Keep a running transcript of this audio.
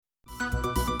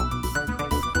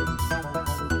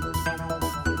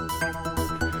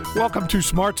Welcome to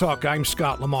Smart Talk. I'm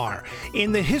Scott Lamar.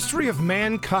 In the history of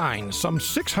mankind, some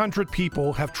 600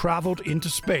 people have traveled into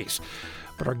space.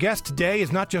 But our guest today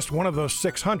is not just one of those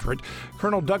 600.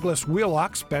 Colonel Douglas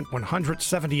Wheelock spent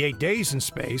 178 days in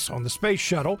space on the space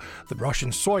shuttle, the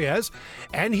Russian Soyuz,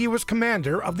 and he was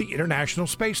commander of the International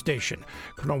Space Station.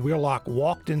 Colonel Wheelock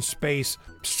walked in space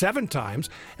 7 times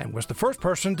and was the first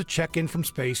person to check in from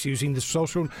space using the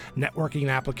social networking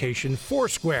application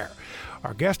Foursquare.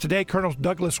 Our guest today, Colonel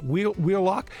Douglas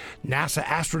Wheelock, NASA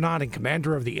astronaut and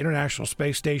commander of the International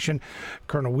Space Station.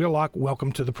 Colonel Wheelock,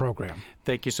 welcome to the program.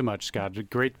 Thank you so much, Scott.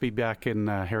 Great to be back in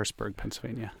Harrisburg,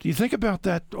 Pennsylvania. Do you think about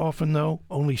that often, though?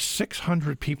 Only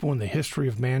 600 people in the history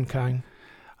of mankind?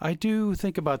 I do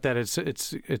think about that.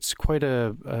 It's quite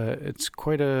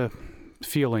a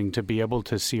feeling to be able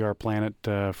to see our planet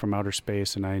from outer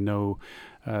space, and I know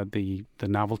the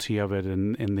novelty of it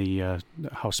and the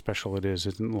how special it is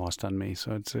isn't lost on me.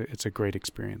 So it's a great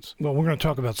experience. Well, we're going to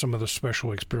talk about some of the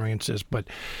special experiences, but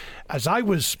as I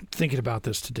was thinking about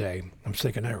this today, I was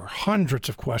thinking there are hundreds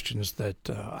of questions that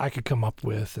I could come up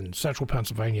with, and Central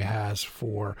Pennsylvania has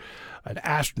for an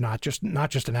astronaut,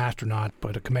 not just an astronaut,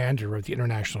 but a commander of the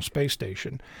International Space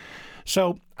Station.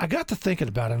 So I got to thinking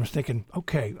about it. I was thinking,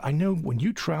 okay, I know when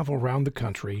you travel around the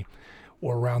country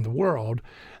or around the world,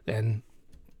 and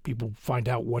people find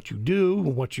out what you do,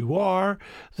 what you are,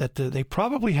 that they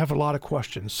probably have a lot of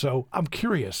questions. So I'm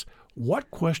curious,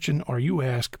 what question are you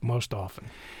asked most often?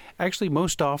 Actually,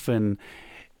 most often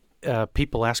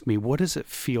people ask me, what does it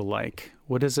feel like?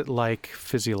 What is it like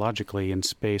physiologically in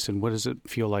space, and what does it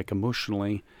feel like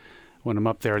emotionally when I'm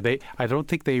up there? I don't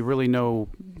think they really know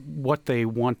what they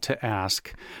want to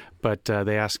ask, but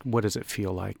they ask, what does it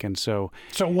feel like? And so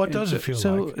what does it feel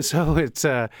like? So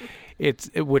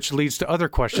it's which leads to other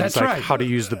questions. That's like right. How to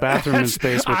use the bathroom in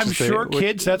space. Which I'm is sure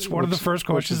kids, that's one of the first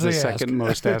questions they ask. Which is the second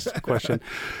most asked question.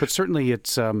 But certainly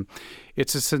it's a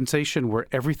sensation where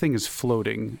everything is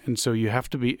floating, and so you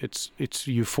have to be. It's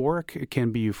euphoric. It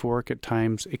can be euphoric at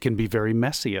times. It can be very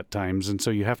messy at times, and so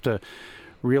you have to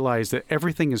realize that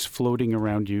everything is floating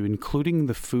around you, including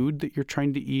the food that you're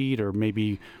trying to eat, or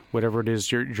maybe whatever it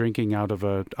is you're drinking out of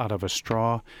a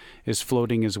straw is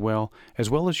floating as well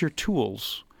as your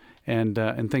tools and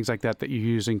things like that you're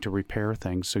using to repair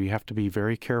things. So you have to be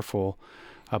very careful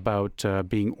about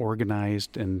being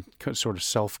organized and sort of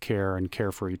self-care and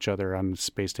care for each other on the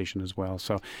space station as well.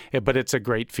 So, but it's a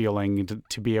great feeling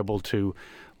to be able to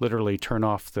literally turn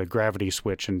off the gravity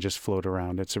switch and just float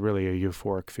around. It's really a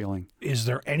euphoric feeling. Is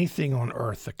there anything on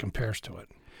Earth that compares to it?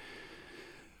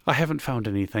 I haven't found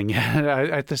anything yet.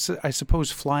 I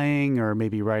suppose flying or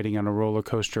maybe riding on a roller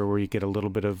coaster where you get a little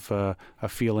bit of a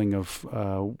feeling of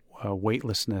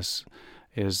weightlessness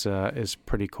is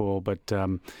pretty cool. But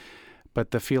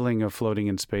the feeling of floating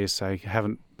in space, I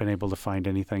haven't been able to find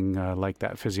anything like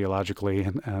that physiologically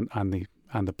on the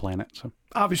planet. So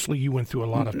obviously, you went through a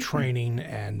lot of training,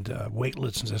 and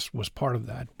weightlessness was part of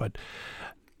that. But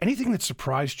anything that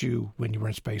surprised you when you were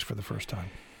in space for the first time?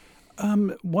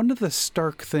 One of the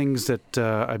stark things that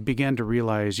I began to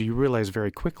realize, you realize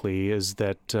very quickly, is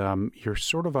that you're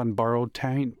sort of on borrowed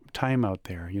time out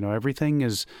there. You know, everything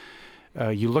is.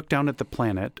 You look down at the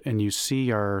planet and you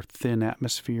see our thin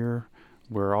atmosphere,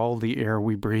 where all the air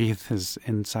we breathe is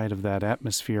inside of that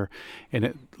atmosphere, and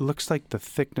it looks like the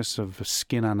thickness of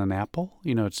skin on an apple.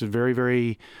 You know, it's very,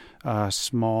 very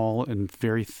small and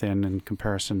very thin in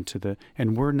comparison to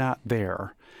and we're not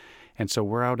there. And so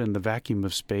we're out in the vacuum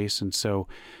of space, and so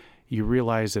you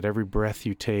realize that every breath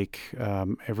you take,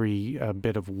 every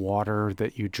bit of water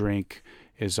that you drink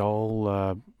is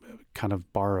all kind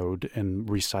of borrowed and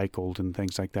recycled and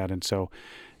things like that. And so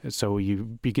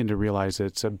you begin to realize that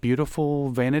it's a beautiful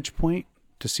vantage point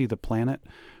to see the planet,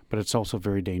 but it's also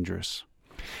very dangerous.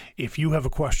 If you have a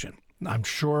question, I'm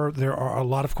sure there are a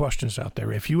lot of questions out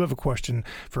there. If you have a question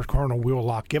for Colonel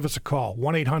Wheelock, give us a call,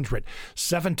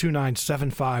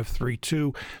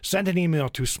 1-800-729-7532. Send an email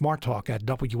to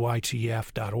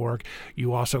smarttalk@witf.org.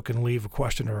 You also can leave a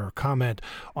question or a comment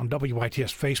on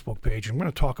WITF's Facebook page. I'm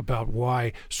going to talk about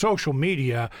why social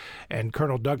media and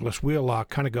Colonel Douglas Wheelock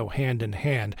kind of go hand in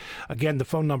hand. Again, the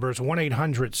phone number is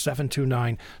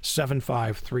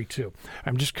 1-800-729-7532.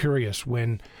 I'm just curious,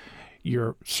 when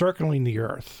you're circling the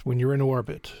Earth, when you're in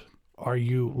orbit, are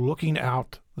you looking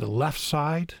out the left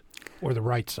side or the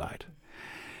right side?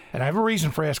 And I have a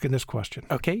reason for asking this question.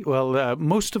 Okay, well,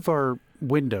 most of our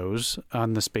windows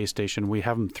on the space station, we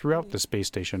have them throughout the space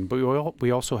station, but we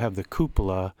also have the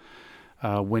cupola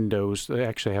windows. They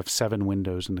actually have 7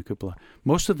 windows in the cupola.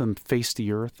 Most of them face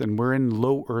the Earth, and we're in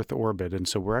low Earth orbit, and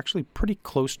so we're actually pretty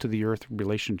close to the Earth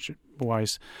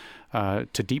relationship-wise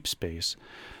to deep space.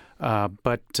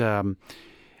 But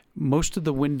most of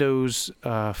the windows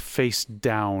face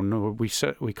down, or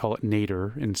we call it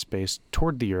nadir in space,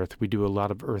 toward the Earth. We do a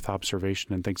lot of Earth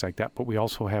observation and things like that, but we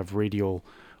also have radial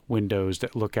windows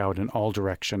that look out in all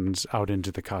directions out into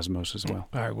the cosmos as well.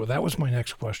 All right. Well, that was my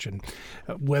next question.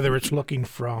 Whether it's looking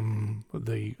from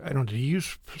do you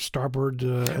use starboard?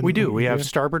 We do. We have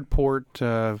starboard port,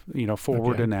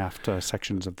 forward and aft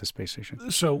sections of the space station.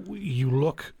 So you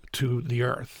look to the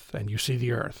Earth and you see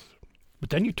the Earth, but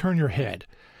then you turn your head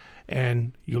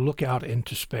and you look out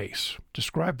into space.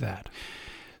 Describe that.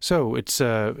 So it's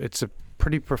a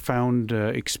pretty profound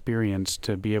experience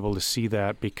to be able to see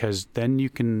that, because then you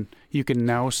can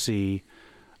now see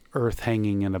Earth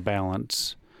hanging in a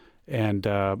balance, and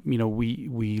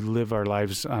we live our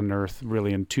lives on Earth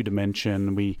really in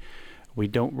 2-dimension. We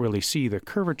don't really see the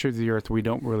curvature of the Earth. We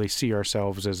don't really see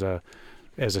ourselves as a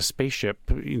spaceship,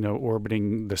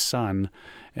 orbiting the sun,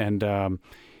 and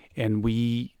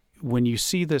when you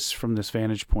see this from this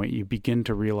vantage point, you begin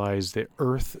to realize that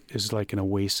Earth is like an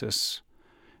oasis.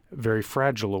 Very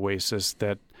fragile oasis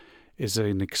that is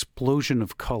an explosion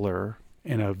of color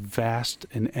in a vast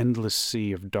and endless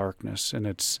sea of darkness, and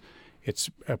it's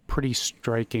a pretty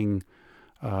striking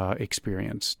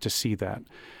experience to see that.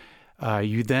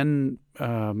 You then,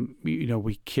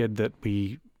 we kid that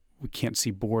we can't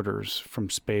see borders from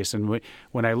space, and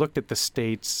when I looked at the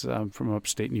states, from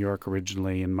upstate New York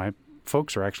originally, and my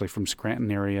folks are actually from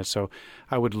Scranton area, so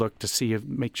I would look to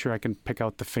make sure I can pick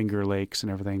out the Finger Lakes and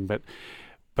everything, but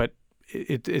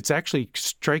it's actually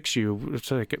strikes you. It's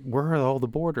like, where are all the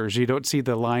borders? You don't see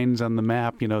the lines on the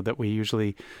map, that we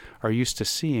usually are used to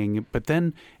seeing. But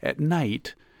then at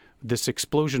night, this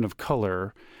explosion of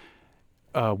color,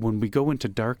 when we go into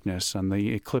darkness on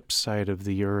the eclipse side of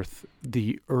the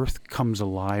Earth comes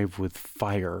alive with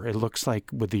fire. It looks like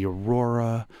with the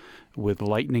aurora, with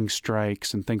lightning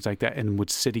strikes and things like that, and with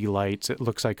city lights. It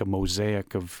looks like a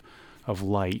mosaic of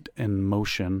light and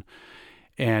motion.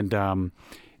 And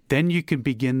then you can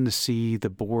begin to see the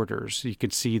borders. You can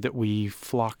see that we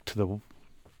flock to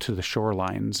the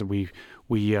shorelines.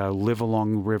 We live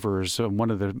along rivers. One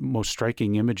of the most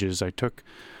striking images I took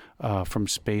from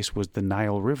space was the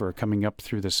Nile River coming up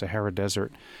through the Sahara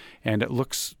Desert, and it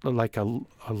looks like a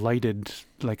lighted,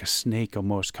 like a snake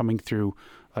almost, coming through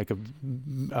like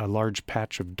a large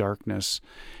patch of darkness,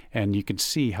 and you can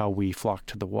see how we flock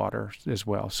to the water as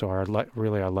well. So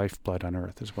really our lifeblood on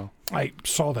Earth as well. I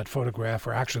saw that photograph,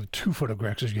 or actually 2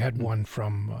 photographs, because you had one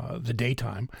from the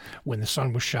daytime when the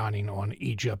sun was shining on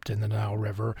Egypt and the Nile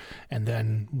River, and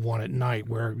then one at night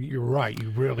where you're right, you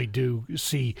really do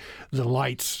see the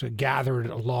lights gathered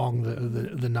along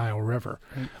the Nile River.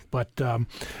 Right. But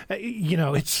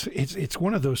it's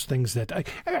one of those things that,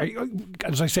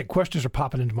 as I said, questions are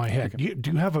popping into my head. Okay.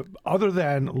 Do you have other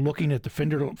than looking at the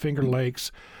Finger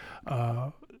Lakes,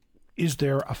 is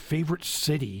there a favorite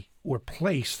city or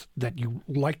place that you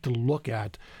like to look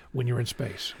at when you're in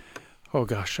space? Oh,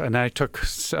 gosh. And I took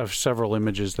several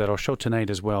images that I'll show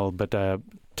tonight as well. But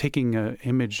taking an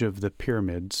image of the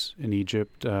pyramids in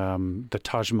Egypt, the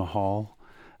Taj Mahal.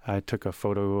 I took a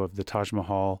photo of the Taj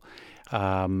Mahal.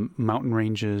 Mountain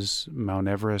ranges, Mount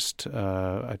Everest.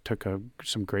 I took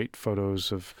some great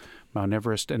photos of Mount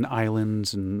Everest and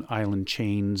islands and island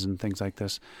chains and things like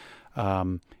this.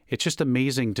 It's just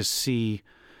amazing to see.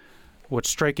 What's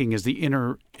striking is the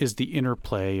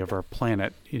interplay of our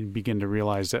planet. You begin to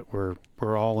realize that we're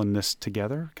all in this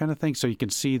together, kind of thing. So you can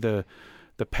see the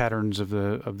patterns of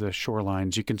the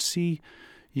shorelines. You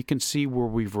can see where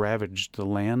we've ravaged the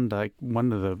land. Like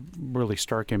one of the really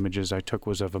stark images I took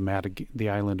was of the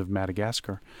island of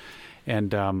Madagascar,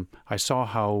 and I saw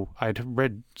how I'd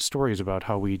read stories about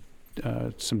how we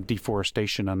some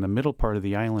deforestation on the middle part of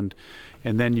the island,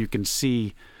 and then you can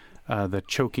see the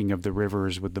choking of the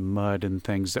rivers with the mud and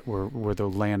things that where the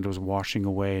land was washing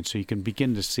away, and so you can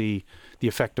begin to see the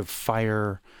effect of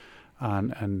fire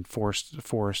on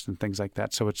forest and things like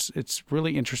that. So it's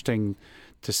really interesting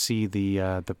to see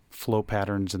the flow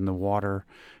patterns in the water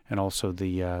and also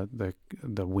the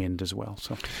wind as well.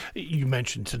 So you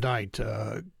mentioned tonight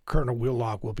Colonel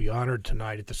Wheelock will be honored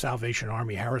tonight at the Salvation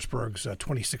Army Harrisburg's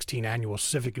 2016 annual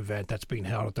civic event that's being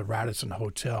held at the Radisson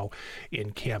Hotel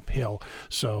in Camp Hill.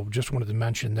 So just wanted to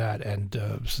mention that. And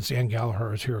since Ann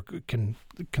Gallagher is here, can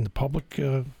the public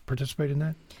participate in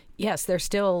that? Yes, there's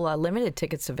still limited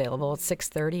tickets available at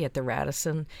 6:30 at the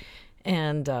Radisson,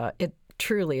 and it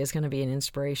truly is going to be an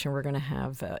inspiration. We're going to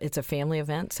have, it's a family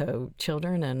event, so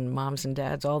children and moms and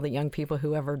dads, all the young people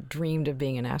who ever dreamed of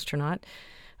being an astronaut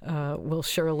will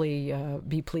surely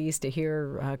be pleased to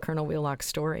hear Colonel Wheelock's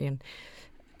story.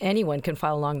 anyone can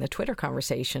follow along the Twitter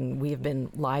conversation. We have been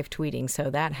live tweeting. So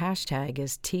that hashtag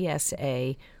is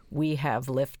TSA We Have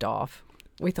Liftoff.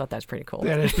 We thought that's pretty cool.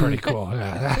 That is pretty cool.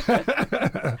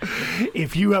 Yeah.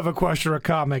 If you have a question or a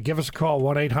comment, give us a call,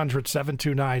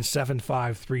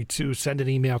 1-800-729-7532. Send an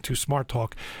email to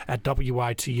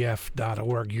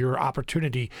smarttalk@witf.org. Your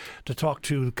opportunity to talk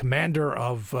to the commander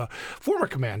of, former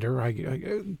commander,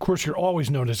 of course, you're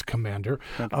always known as commander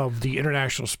of the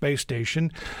International Space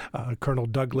Station, Colonel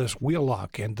Douglas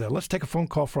Wheelock. And let's take a phone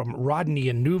call from Rodney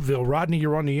in Newville. Rodney,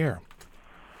 you're on the air.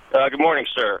 Good morning,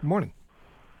 sir. Good morning.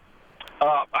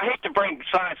 I hate to bring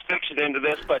science fiction into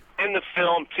this, but in the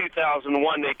film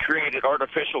 2001, they created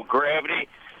artificial gravity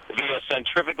via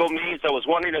centrifugal means. I was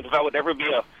wondering if that would ever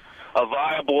be a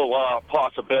viable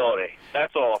possibility.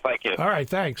 That's all. Thank you. All right,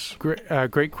 thanks.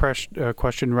 Great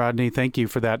question, Rodney. Thank you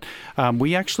for that.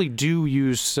 We actually do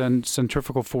use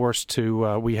centrifugal force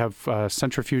to. We have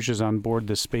centrifuges on board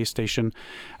the space station.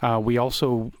 We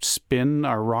also spin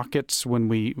our rockets when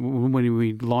we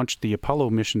launched the Apollo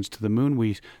missions to the moon.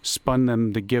 We spun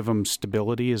them to give them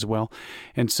stability as well,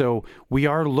 and so we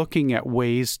are looking at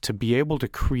ways to be able to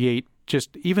create.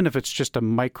 Even if it's just a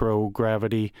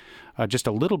microgravity, just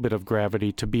a little bit of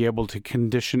gravity, to be able to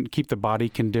keep the body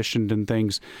conditioned and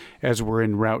things as we're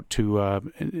en route to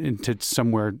into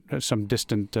some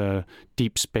distant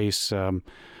deep space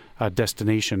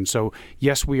destination. So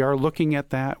yes, we are looking at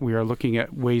that. We are looking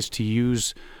at ways to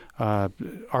use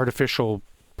artificial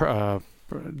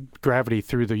gravity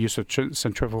through the use of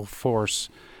centrifugal force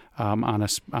on a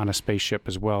spaceship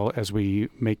as well as we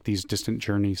make these distant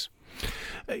journeys.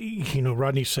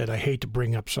 Rodney said, I hate to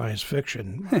bring up science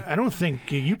fiction. I don't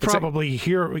think you probably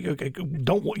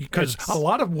don't, because a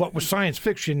lot of what was science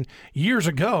fiction years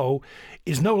ago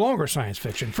is no longer science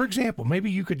fiction. For example,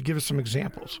 maybe you could give us some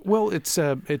examples. Well, it's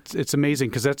amazing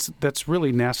because that's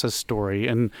really NASA's story,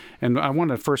 and I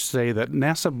want to first say that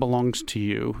NASA belongs to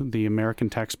you, the American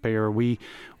taxpayer. We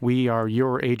are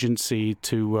your agency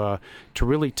to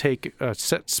really take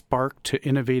set spark to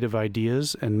innovative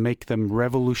ideas and make them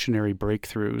revolutionary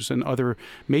breakthroughs and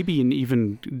maybe in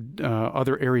even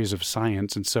other areas of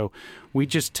science. And so we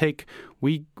just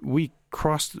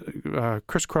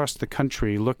crisscross the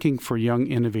country looking for young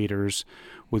innovators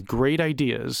with great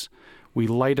ideas. We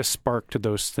light a spark to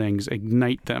those things,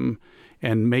 ignite them,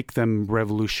 and make them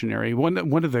revolutionary.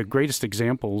 One of the greatest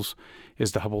examples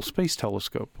is the Hubble Space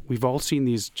Telescope. We've all seen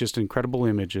these just incredible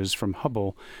images from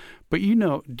Hubble, but do you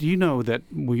know that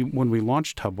when we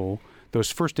launched Hubble, those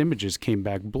first images came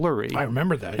back blurry. I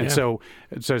remember that, And so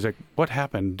it's like, what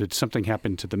happened? Did something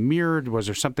happen to the mirror? Was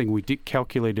there something we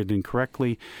calculated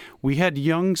incorrectly? We had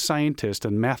young scientists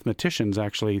and mathematicians,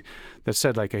 actually, that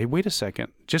said, like, hey, wait a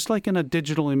second. Just like in a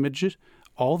digital image,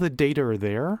 all the data are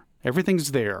there.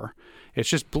 Everything's there. It's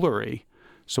just blurry.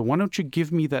 So why don't you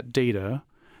give me that data,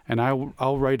 and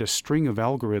I'll write a string of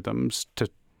algorithms to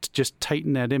just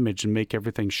tighten that image and make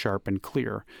everything sharp and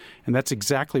clear. And that's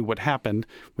exactly what happened.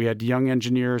 We had young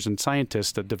engineers and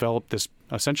scientists that developed this,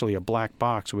 essentially a black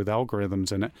box with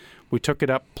algorithms in it. We took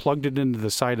it up, plugged it into the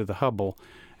side of the Hubble,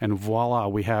 and voila,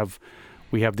 we have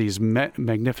these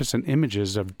magnificent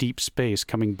images of deep space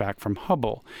coming back from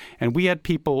Hubble. And we had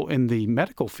people in the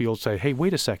medical field say, hey,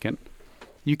 wait a second.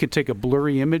 You could take a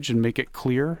blurry image and make it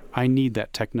clear. I need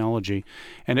that technology.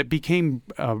 And it became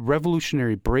a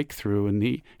revolutionary breakthrough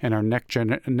in our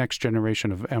next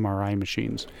generation of MRI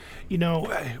machines.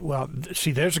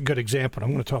 See, there's a good example.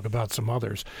 I'm going to talk about some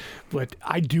others. But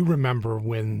I do remember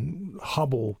when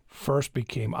Hubble first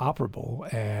became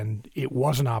operable and it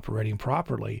wasn't operating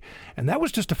properly. And that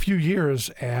was just a few years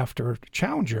after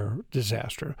Challenger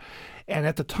disaster. And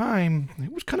at the time,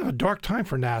 it was kind of a dark time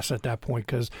for NASA at that point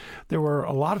because there were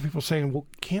a lot of people saying, well,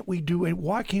 can't we do it?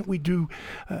 Why can't we do,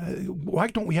 why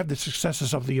don't we have the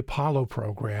successes of the Apollo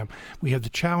program? We have the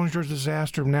Challenger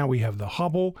disaster, now we have the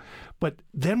Hubble. But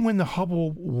then when the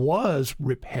Hubble was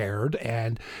repaired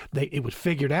and it was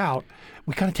figured out,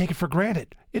 we kind of take it for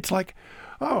granted. It's like,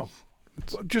 oh,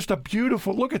 just a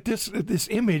beautiful look at this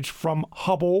image from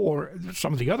Hubble or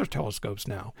some of the other telescopes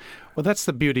now. Well, that's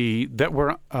the beauty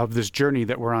of this journey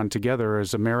that we're on together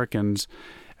as Americans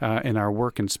in our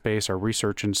work in space, our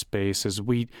research in space, is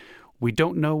we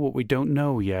don't know what we don't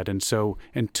know yet. And so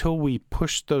until we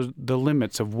push the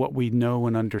limits of what we know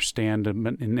and understand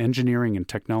in engineering and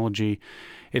technology,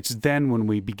 it's then when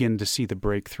we begin to see the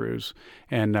breakthroughs.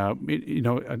 And,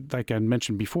 like I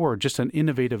mentioned before, just an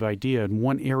innovative idea in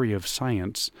one area of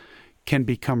science can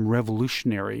become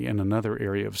revolutionary in another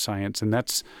area of science. And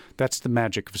that's the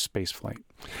magic of spaceflight.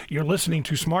 You're listening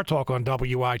to Smart Talk on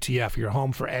WITF, your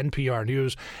home for NPR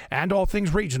News and all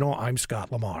things regional. I'm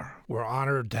Scott Lamar. We're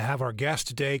honored to have our guest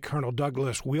today, Colonel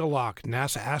Douglas Wheelock,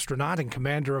 NASA astronaut and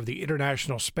commander of the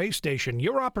International Space Station.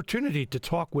 Your opportunity to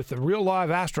talk with the real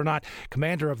live astronaut,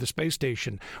 commander of the space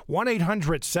station.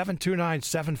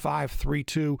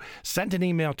 1-800-729-7532. Send an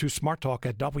email to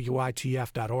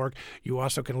smarttalk@witf.org. You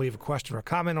also can leave a question or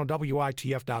comment on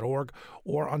witf.org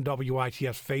or on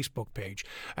WITF's Facebook page.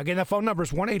 Again, the phone number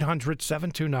is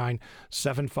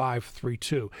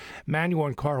 1-800-729-7532. Manuel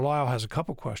in Carlisle has a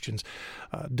couple questions.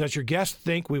 Does your guest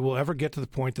think we will ever get to the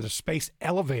point that a space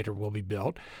elevator will be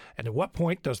built? And at what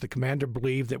point does the commander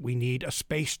believe that we need a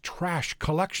space trash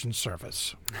collection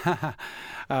service?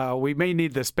 We may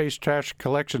need the space trash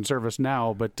collection service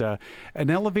now, but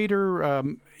an elevator,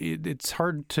 it's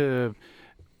hard to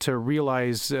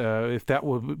realize if that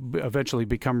will eventually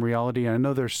become reality. I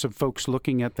know there's some folks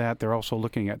looking at that. They're also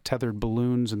looking at tethered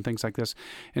balloons and things like this.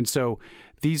 And so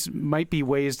these might be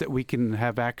ways that we can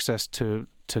have access to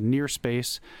near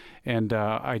space. And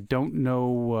I don't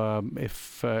know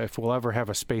if we'll ever have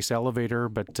a space elevator,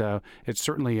 but it's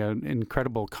certainly an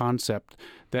incredible concept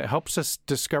that helps us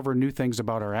discover new things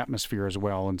about our atmosphere as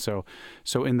well. And so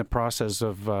in the process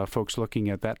of folks looking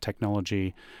at that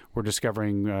technology, we're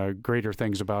discovering greater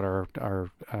things about our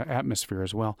atmosphere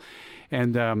as well.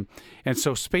 And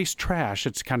so space trash,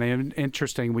 it's kind of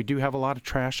interesting. We do have a lot of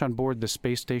trash on board the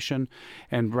space station,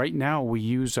 and right now we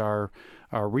use our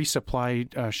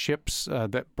resupply ships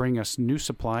that bring us new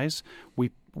supplies.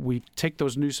 We take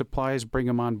those new supplies, bring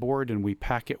them on board, and we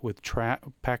pack it with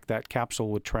pack that capsule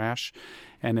with trash,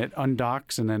 and it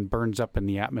undocks and then burns up in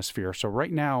the atmosphere. So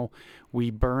right now we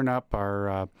burn up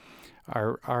our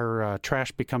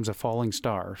trash becomes a falling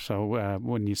star. So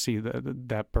when you see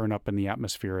that burn up in the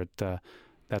atmosphere,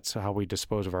 that's how we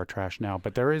dispose of our trash now.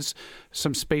 But there is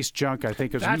some space junk, I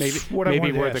think, is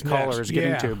maybe where the caller is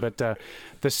getting to. But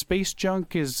the space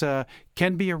junk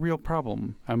can be a real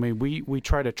problem. I mean, we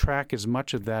try to track as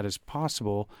much of that as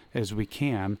possible as we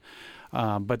can.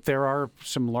 But there are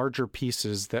some larger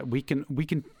pieces that we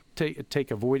can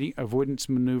take avoidance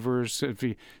maneuvers. If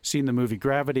you've seen the movie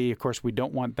Gravity, of course, we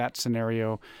don't want that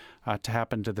scenario to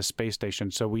happen to the space station.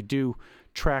 So we do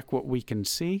track what we can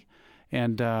see.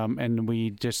 And we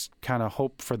just kind of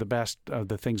hope for the best of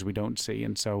the things we don't see.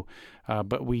 And so,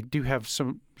 but we do have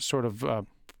some sort of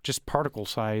just particle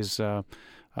size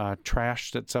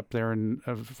trash that's up there, and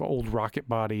of old rocket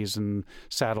bodies and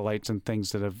satellites and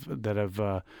things that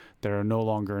are no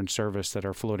longer in service that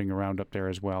are floating around up there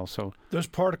as well. So those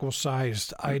particle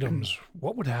sized items,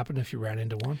 what would happen if you ran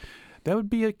into one? That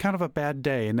would be kind of a bad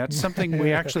day, and that's something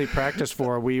we actually practice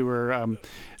for. We were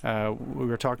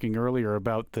talking earlier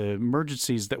about the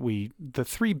emergencies the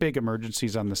three big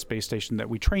emergencies on the space station that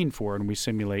we train for and we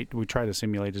try to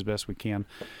simulate as best we can.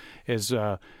 Is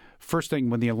first thing,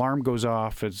 when the alarm goes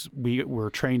off, is we're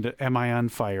trained to, am I on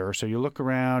fire? So you look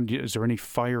around, is there any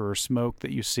fire or smoke that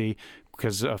you see?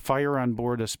 Because a fire on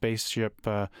board a spaceship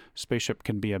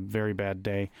can be a very bad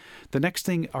day. The next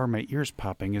thing, are my ears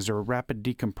popping? Is there a rapid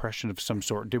decompression of some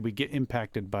sort? Did we get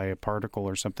impacted by a particle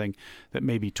or something that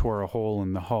maybe tore a hole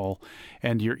in the hull?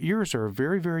 And your ears are a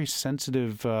very, very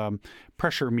sensitive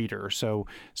pressure meter. So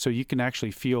you can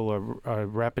actually feel a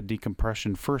rapid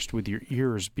decompression first with your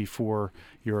ears before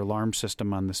your alarm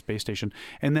system on the space station.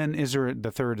 And then is there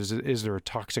a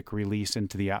toxic release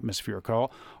into the atmosphere?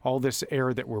 All this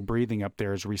air that we're breathing up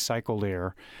there is recycled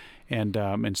air,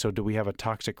 and so do we have a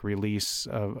toxic release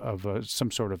of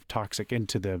some sort of toxic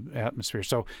into the atmosphere?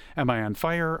 So am I on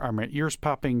fire? Are my ears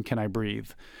popping? Can I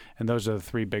breathe? And those are the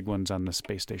three big ones on the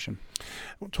space station.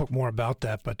 We'll talk more about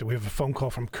that, but we have a phone call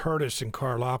from Curtis in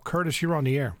Carlisle. Curtis, you're on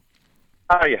the air.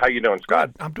 Hi, how you doing,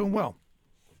 Scott? Good. I'm doing well.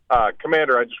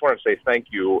 Commander, I just want to say thank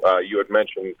you. You had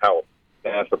mentioned how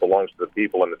NASA belongs to the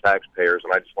people and the taxpayers,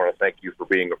 and I just want to thank you for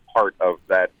being a part of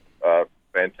that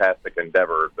fantastic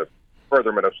endeavor. The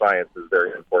furtherment of science is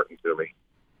very important to me.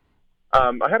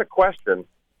 I had a question.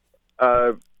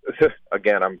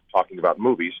 Again, I'm talking about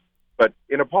movies, but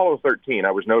in Apollo 13,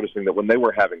 I was noticing that when they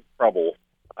were having trouble,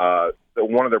 that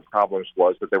one of their problems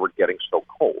was that they were getting so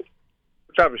cold,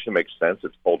 which obviously makes sense.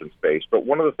 It's cold in space. But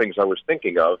one of the things I was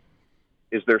thinking of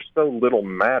is there's so little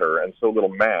matter and so little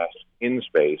mass in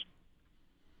space.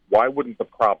 Why wouldn't the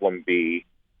problem be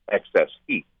excess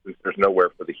heat, since there's nowhere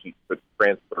for the heat to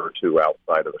transfer to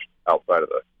outside of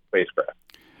the spacecraft?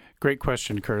 Great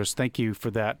question, Curtis. Thank you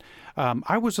for that.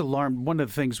 I was alarmed. One of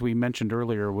the things we mentioned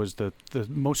earlier was the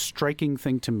most striking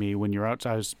thing to me when you're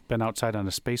outside. I've been outside on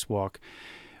a spacewalk.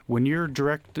 When you're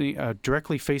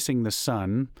directly facing the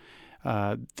sun,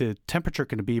 the temperature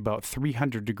can be about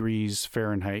 300 degrees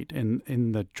Fahrenheit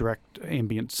in the direct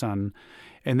ambient sun.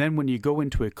 And then when you go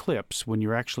into eclipse, when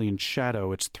you're actually in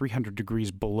shadow, it's 300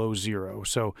 degrees below zero.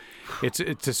 So it's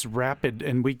this rapid,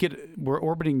 and we're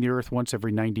orbiting the Earth once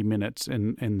every 90 minutes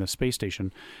in the space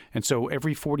station. And so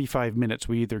every 45 minutes,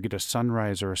 we either get a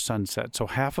sunrise or a sunset. So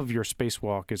half of your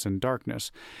spacewalk is in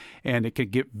darkness, and it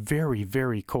could get very,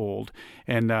 very cold.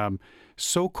 And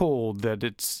so cold that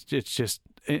it's just,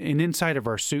 and inside of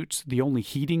our suits, the only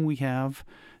heating we have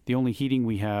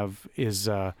is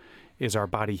our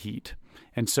body heat.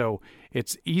 And so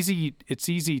it's easy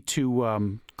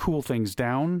to cool things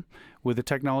down with the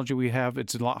technology we have.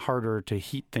 It's a lot harder to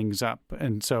heat things up.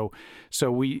 And so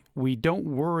we don't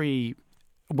worry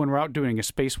when we're out doing a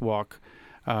spacewalk.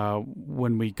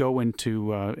 When we go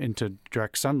into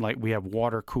direct sunlight, we have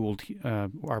water cooled.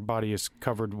 Our body is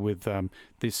covered with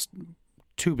this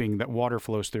tubing that water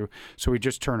flows through, so we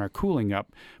just turn our cooling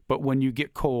up. But when you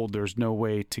get cold, there's no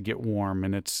way to get warm,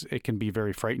 and it can be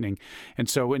very frightening. And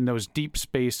so in those deep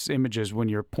space images, when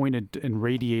you're pointed and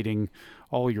radiating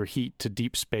all your heat to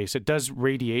deep space, it does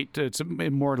radiate. It's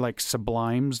more like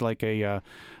sublimes, like there's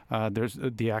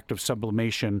the act of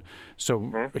sublimation.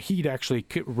 So heat actually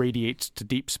radiates to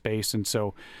deep space, and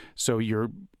so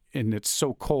and it's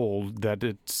so cold that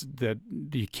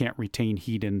you can't retain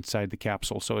heat inside the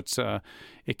capsule. So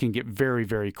it can get very,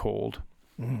 very cold.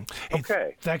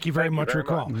 Okay. Thank you very much for your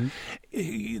call.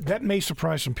 That may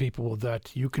surprise some people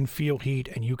that you can feel heat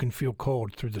and you can feel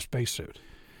cold through the spacesuit.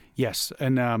 Yes,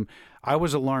 and I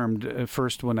was alarmed at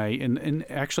first when and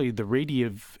actually the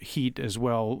radiative heat as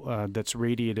well that's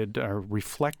radiated or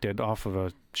reflected off of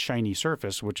a shiny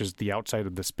surface, which is the outside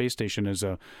of the space station, is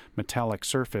a metallic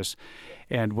surface.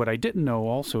 And what I didn't know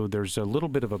also, there's a little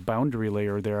bit of a boundary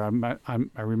layer there.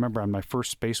 I remember on my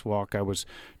first spacewalk, I was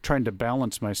trying to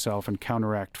balance myself and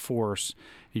counteract force.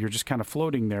 You're just kind of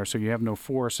floating there, so you have no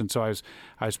force. And so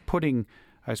I was putting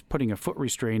a foot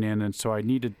restraint in, and so I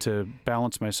needed to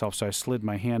balance myself, so I slid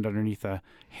my hand underneath a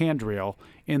handrail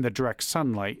in the direct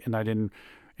sunlight, and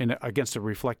against a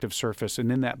reflective surface.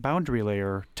 And in that boundary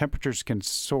layer, temperatures can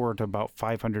soar to about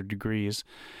 500 degrees.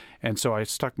 And so I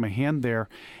stuck my hand there,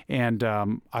 and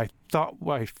I felt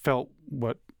what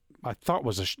I thought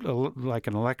was like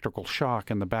an electrical shock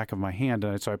in the back of my hand.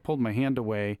 And so I pulled my hand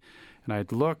away, and I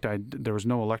looked. There was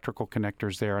no electrical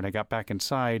connectors there, and I got back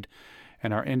inside.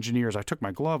 And our engineers, I took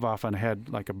my glove off and I had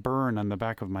like a burn on the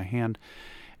back of my hand.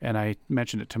 And I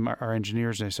mentioned it to our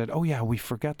engineers, and they said, "Oh yeah, we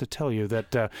forgot to tell you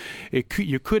that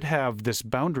you could have this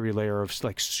boundary layer of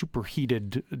like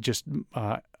superheated, just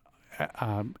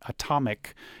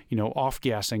atomic,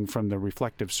 off-gassing from the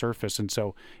reflective surface, and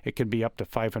so it can be up to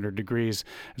 500 degrees."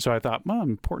 And so I thought,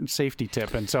 important safety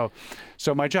tip. And so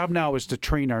my job now is to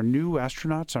train our new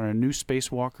astronauts, our new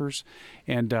spacewalkers,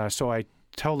 and so I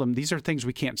tell them these are things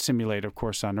we can't simulate, of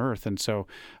course, on Earth. And so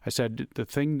I said the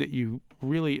thing that you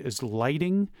really is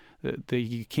lighting that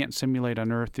you can't simulate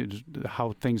on Earth is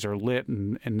how things are lit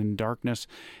and in darkness,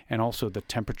 and also the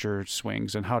temperature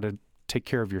swings and how to take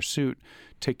care of your suit,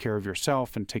 take care of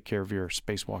yourself, and take care of your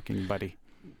spacewalking buddy.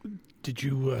 Did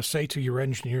you say to your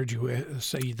engineer? Did you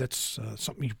say that's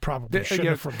something you probably should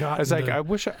have forgotten? I was like, I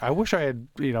wish I had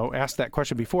asked that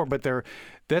question before. But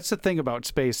that's the thing about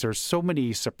space. There's so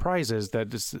many surprises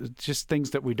that it's just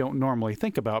things that we don't normally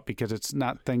think about because it's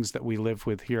not things that we live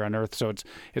with here on Earth. So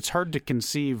it's hard to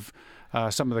conceive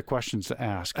some of the questions to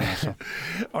ask. So.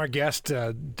 Our guest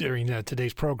during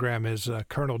today's program is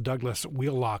Colonel Douglas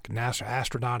Wheelock, NASA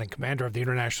astronaut and commander of the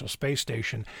International Space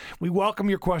Station. We welcome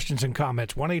your questions and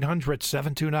comments.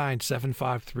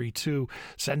 1-800-729-7532.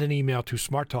 Send an email to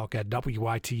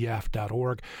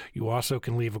smarttalk@witf.org. You also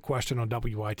can leave a question on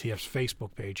WITF's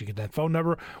Facebook page. You get that phone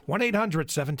number,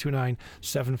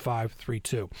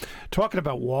 1-800-729-7532. Talking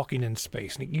about walking in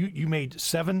space, you made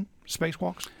 7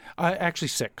 spacewalks? Actually,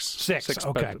 6. 6.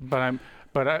 Okay, but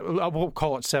I won't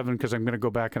call it 7 because I'm going to go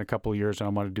back in a couple of years and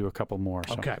I want to do a couple more.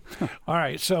 So. Okay, all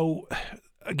right. So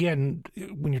again,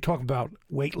 when you're talking about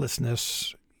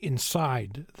weightlessness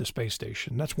inside the space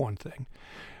station, that's one thing,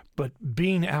 but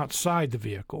being outside the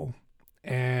vehicle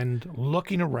and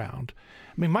looking around.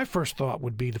 I mean, my first thought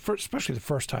would be especially the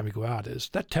first time you go out, is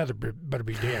that tether better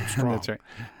be damn strong. That's right.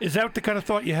 Is that the kind of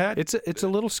thought you had? It's a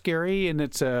little scary, and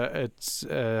it's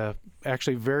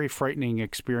actually a very frightening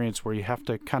experience where you have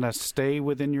to kind of stay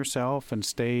within yourself and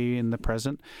stay in the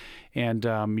present, and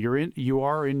you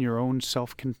are in your own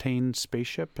self-contained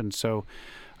spaceship, and so.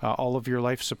 All of your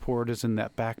life support is in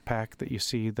that backpack that you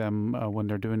see them when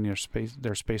they're doing their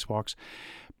spacewalks.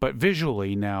 But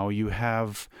visually now you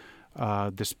have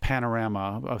this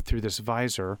panorama through this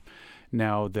visor.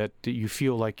 Now that you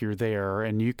feel like you're there,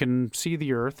 and you can see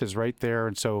the Earth is right there,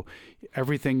 and so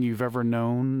everything you've ever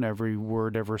known, every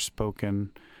word ever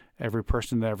spoken, every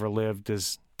person that ever lived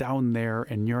is down there,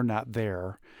 and you're not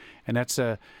there, and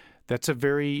that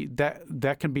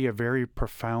can be a very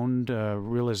profound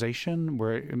realization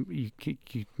where you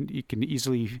can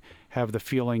easily have the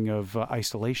feeling of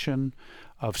isolation,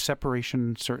 of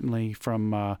separation, certainly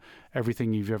from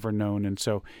everything you've ever known, and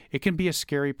so it can be a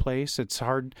scary place.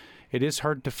 It is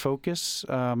hard to focus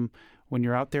when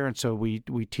you're out there, and so we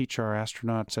teach our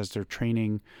astronauts as they're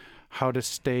training how to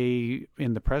stay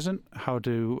in the present, how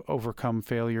to overcome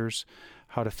failures,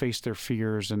 how to face their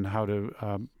fears, and how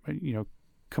to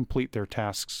complete their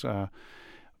tasks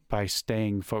by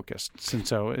staying focused. And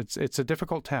so it's a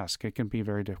difficult task. It can be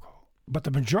very difficult. But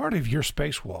the majority of your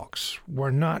spacewalks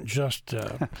were not just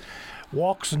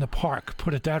walks in the park,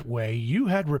 put it that way. You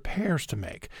had repairs to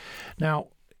make. Now,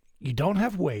 you don't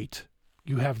have weight.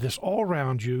 You have this all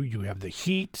around you. You have the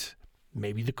heat,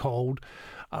 maybe the cold.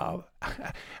 I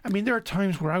mean, there are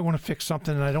times where I want to fix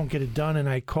something and I don't get it done, and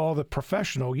I call the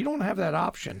professional. You don't have that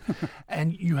option.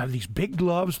 And you have these big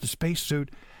gloves, the spacesuit.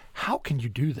 How can you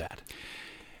do that?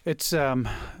 It's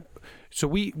so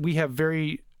we have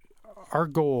our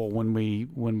goal when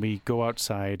we go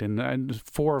outside, and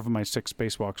 4 of my 6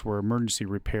 spacewalks were emergency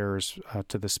repairs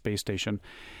to the space station.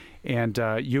 And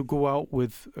you go out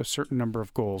with a certain number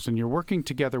of goals, and you're working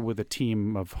together with a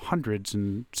team of hundreds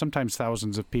and sometimes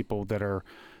thousands of people that are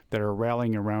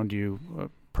rallying around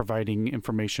you, providing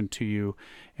information to you,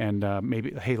 and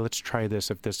maybe, hey, let's try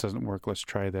this. If this doesn't work, let's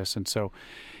try this. And so,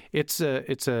 it's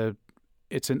an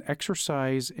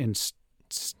exercise in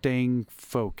staying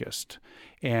focused.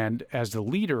 And as the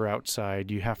leader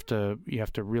outside, you have to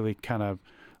really kind of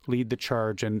lead the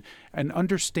charge, and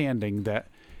understanding that.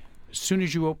 As soon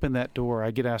as you open that door,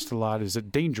 I get asked a lot, is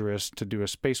it dangerous to do a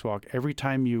spacewalk? Every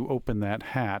time you open that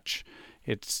hatch,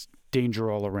 it's danger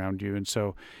all around you. And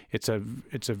so it's a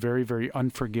very, very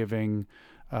unforgiving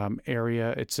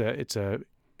area. It's a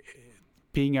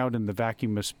being out in the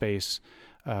vacuum of space.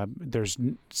 There's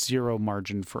zero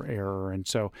margin for error. And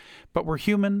so, but we're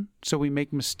human, so we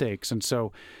make mistakes. And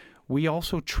so we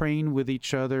also train with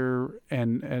each other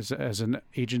and as an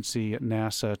agency at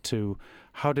NASA to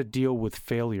how to deal with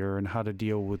failure and how to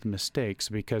deal with mistakes,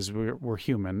 because we're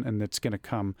human and it's going to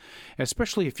come,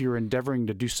 especially if you're endeavoring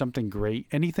to do something great.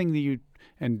 Anything that you're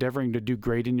endeavoring to do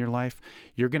great in your life,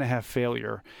 you're going to have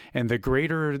failure. And the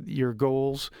greater your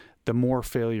goals, the more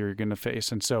failure you're going to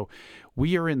face. And so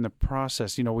we are in the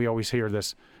process. We always hear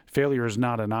this, failure is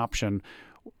not an option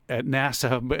at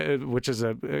NASA, which is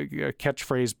a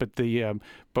catchphrase,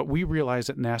 but we realize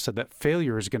at NASA that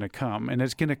failure is going to come, and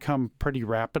it's going to come pretty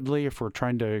rapidly if we're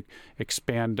trying to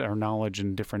expand our knowledge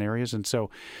in different areas. And so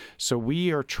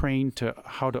we are trained to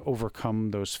how to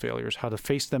overcome those failures, how to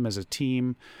face them as a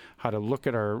team, how to look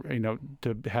at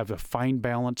to have a fine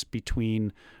balance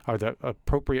between, or the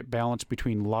appropriate balance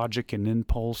between logic and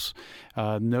impulse,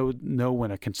 know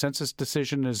when a consensus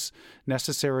decision is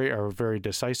necessary or a very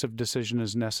decisive decision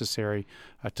is necessary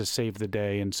to save the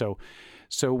day. And so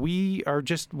we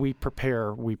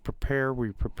prepare.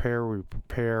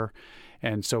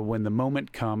 And so when the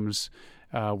moment comes,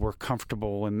 we're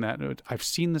comfortable in that. I've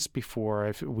seen this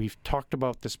before. We've talked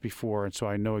about this before, and so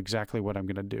I know exactly what I'm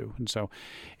going to do. And so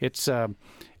it's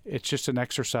just an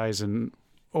exercise in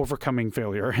overcoming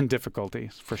failure and difficulty,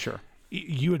 for sure.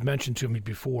 You had mentioned to me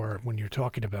before when you're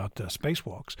talking about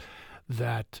spacewalks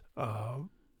that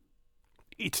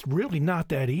it's really not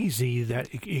that easy, that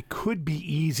it could be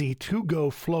easy to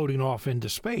go floating off into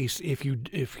space if you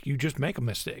just make a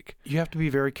mistake. You have to be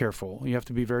very careful.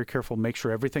 Make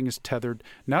sure everything is tethered.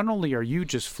 Not only are you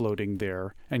just floating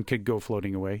there and could go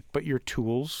floating away, but your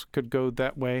tools could go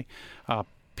that way.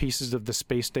 Pieces of the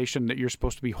space station that you're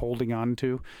supposed to be holding on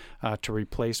to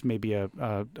replace maybe a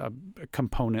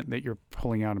component that you're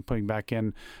pulling out and putting back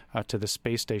in to the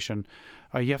space station.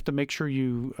 You have to make sure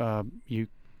you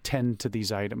tend to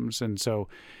these items. And so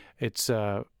it's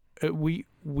we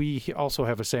also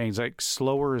have a saying, it's like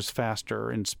slower is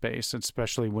faster in space,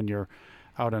 especially when you're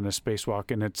out on a spacewalk.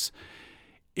 And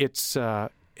it's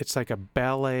like a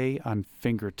ballet on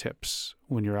fingertips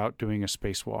when you're out doing a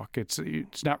spacewalk.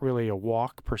 It's not really a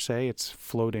walk per se, it's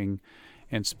floating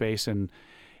in space, and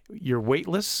you're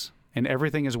weightless. And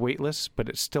everything is weightless, but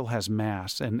it still has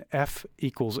mass. And F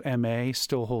equals ma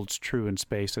still holds true in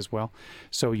space as well.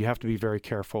 So you have to be very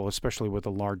careful, especially with a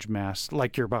large mass,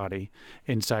 like your body,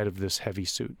 inside of this heavy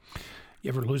suit. You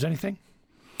ever lose anything?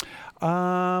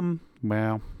 Well,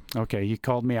 Okay, you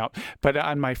called me out. But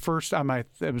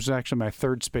it was actually my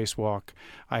third spacewalk.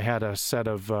 I had a set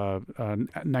of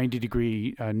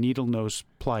 90-degree needle nose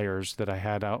pliers that I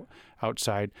had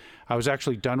outside. I was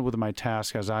actually done with my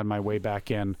task. I was on my way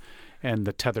back in, and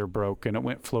the tether broke, and it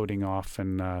went floating off,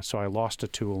 and so I lost a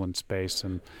tool in space.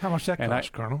 And how much that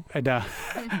cost, Colonel? And,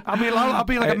 I'll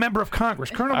be like a member of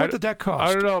Congress, Colonel. What did that cost?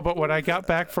 I don't know, but when I got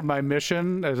back from my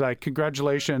mission, as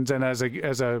congratulations, and as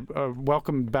a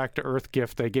welcome back to Earth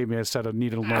gift, they gave me a set of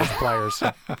needle nose pliers.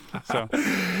 So.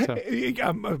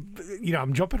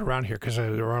 I'm jumping around here because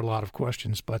there are a lot of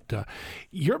questions, but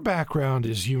your background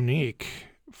is unique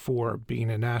for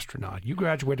being an astronaut. You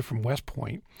graduated from West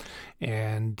Point,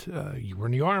 and you were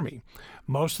in the Army.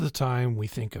 Most of the time, we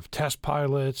think of test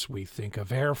pilots, we think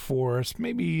of Air Force,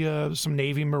 maybe some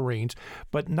Navy, Marines,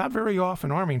 but not very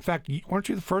often Army. In fact, weren't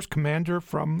you the first commander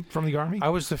from the Army? I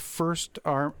was the first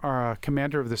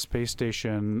commander of the space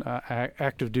station,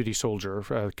 active duty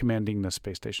soldier, commanding the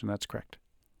space station. That's correct.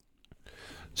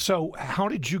 So how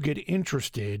did you get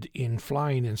interested in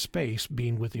flying in space,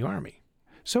 being with the Army?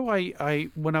 So I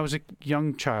when I was a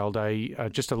young child,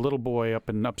 just a little boy up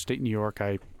in upstate New York,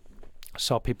 I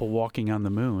saw people walking on the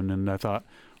moon, and I thought,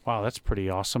 wow, that's pretty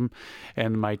awesome.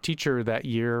 And my teacher that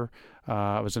year,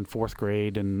 I was in fourth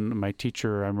grade, and my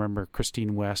teacher, I remember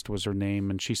Christine West was her name,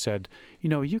 and she said,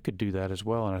 you could do that as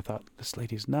well. And I thought, this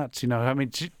lady's nuts.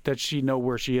 Does she know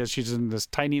where she is? She's in this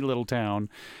tiny little town,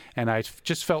 and I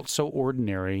just felt so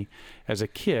ordinary as a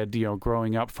kid,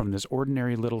 growing up from this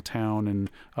ordinary little town in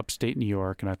upstate New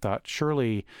York. And I thought,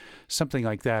 surely something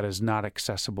like that is not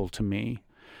accessible to me.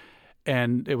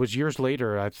 And it was years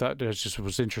later, I thought I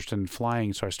was interested in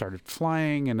flying, so I started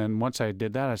flying. And then once I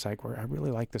did that, I was like, well, I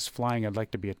really like this flying. I'd like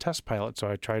to be a test pilot. So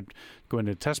I tried going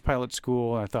to test pilot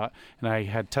school. And I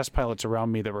had test pilots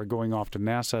around me that were going off to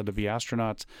NASA to be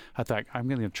astronauts. I thought, I'm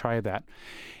going to try that.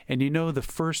 And the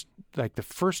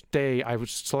first day I was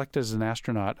selected as an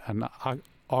astronaut on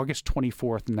August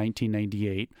 24th,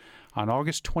 1998. On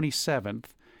August 27th,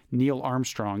 Neil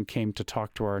Armstrong came to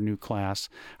talk to our new class.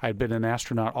 I'd been an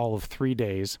astronaut all of 3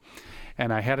 days,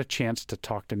 and I had a chance to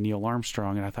talk to Neil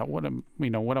Armstrong. And I thought, what am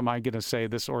I going to say,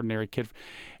 this ordinary kid?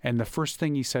 And the first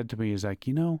thing he said to me is like,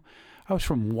 I was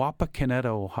from Wapakoneta,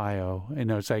 Ohio,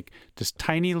 and it's like this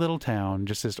tiny little town,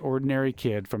 just this ordinary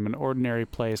kid from an ordinary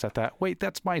place. I thought, wait,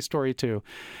 that's my story too.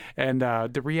 And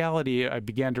the reality I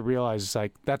began to realize is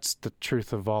like, that's the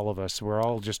truth of all of us. We're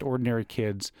all just ordinary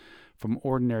kids from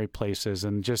ordinary places,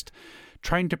 and just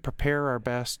trying to prepare our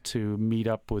best to meet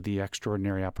up with the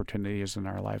extraordinary opportunities in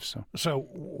our lives. So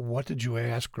what did you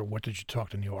ask, or what did you talk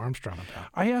to Neil Armstrong about?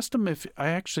 I asked him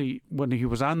when he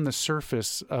was on the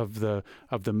surface of the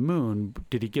moon,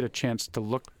 did he get a chance to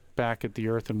look back at the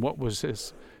Earth, and what was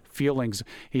his feelings?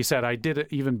 He said, I did it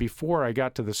even before I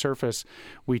got to the surface.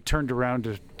 We turned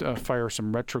around to fire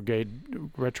some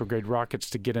retrograde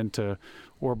rockets to get into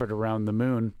orbit around the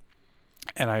moon.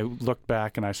 And I looked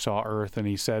back and I saw Earth, and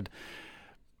he said,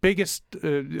 biggest,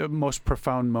 most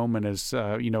profound moment is,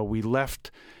 we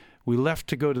left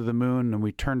to go to the moon, and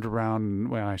we turned around, and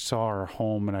when I saw our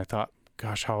home, and I thought,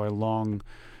 gosh, how I long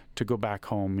to go back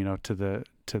home, to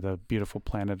the beautiful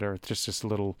planet Earth, just this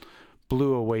little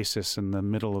blue oasis in the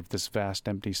middle of this vast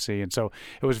empty sea. And so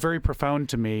it was very profound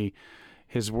to me,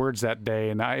 his words that day.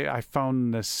 And I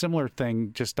found a similar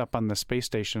thing just up on the space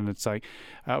station. It's like,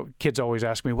 kids always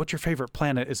ask me, what's your favorite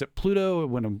planet? Is it Pluto?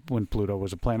 When Pluto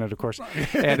was a planet, of course.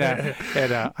 And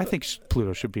I think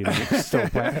Pluto should be still a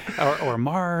planet. Or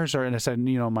Mars. And I said,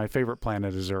 my favorite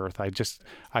planet is Earth.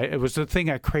 It was the thing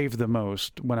I craved the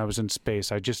most when I was in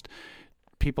space.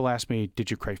 People ask me,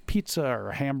 did you crave pizza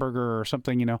or a hamburger or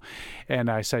something, And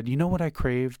I said, what I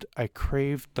craved? I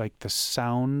craved like the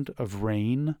sound of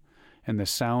rain, and the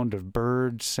sound of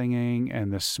birds singing,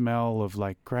 and the smell of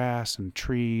like grass and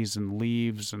trees and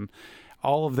leaves, and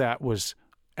all of that was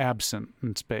absent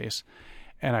in space,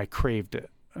 and I craved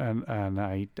it. And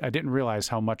I didn't realize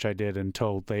how much I did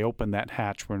until they opened that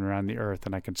hatch when we were on the Earth,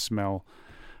 and I could smell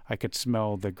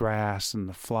the grass and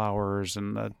the flowers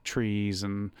and the trees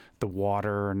and the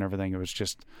water and everything. It was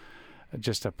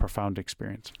just a profound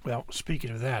experience. Well,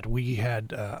 speaking of that, we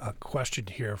had a question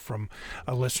here from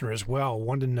a listener as well.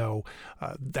 Wanted to know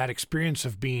that experience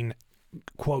of being,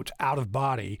 quote, out of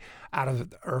body, out of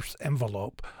the Earth's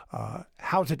envelope. How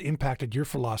has it impacted your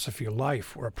philosophy of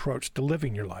life or approach to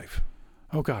living your life?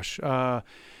 Oh gosh.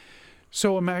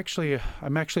 So I'm actually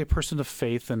a person of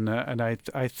faith, and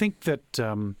I think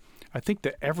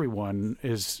that everyone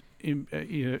is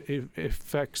it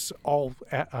affects all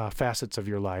facets of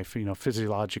your life.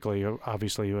 Physiologically,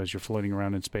 obviously, as you're floating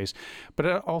around in space, but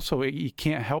also you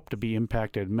can't help to be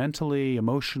impacted mentally,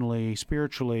 emotionally,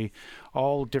 spiritually,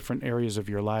 all different areas of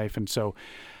your life. And so,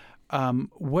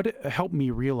 what it helped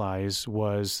me realize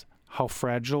was how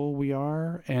fragile we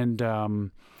are,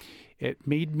 and it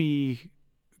made me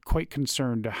quite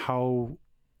concerned how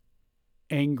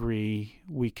angry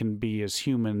we can be as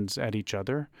humans at each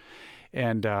other.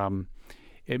 And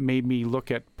it made me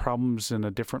look at problems in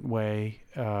a different way.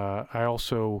 I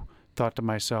also thought to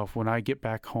myself, when I get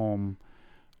back home,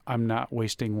 I'm not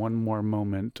wasting one more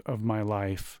moment of my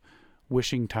life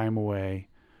wishing time away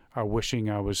or wishing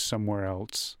I was somewhere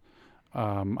else.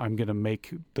 I'm going to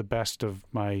make the best of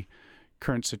my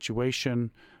current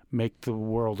situation, make the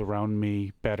world around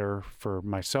me better for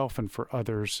myself and for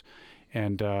others,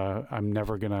 and I'm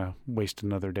never going to waste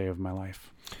another day of my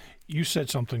life. You said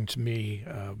something to me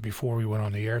before we went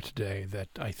on the air today that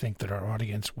I think that our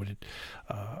audience would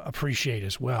appreciate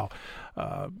as well.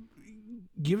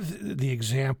 Give the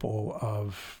example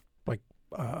of like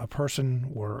a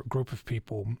person or a group of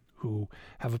people who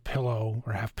have a pillow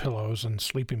or have pillows and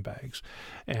sleeping bags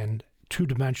and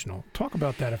two-dimensional. Talk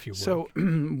about that if you would. So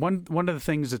one of the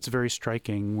things that's very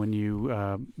striking when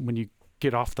you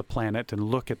get off the planet and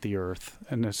look at the Earth,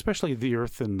 and especially the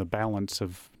Earth in the balance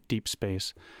of deep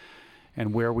space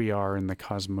and where we are in the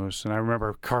cosmos. And I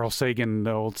remember Carl Sagan,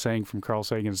 the old saying from Carl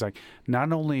Sagan is like,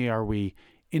 not only are we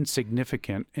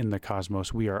insignificant in the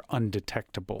cosmos, we are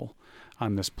undetectable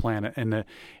on this planet. And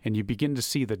you begin to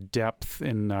see the depth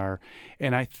in our,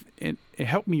 and it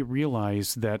helped me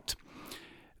realize that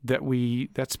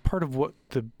that's part of what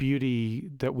the beauty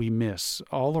that we miss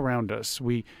all around us.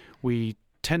 We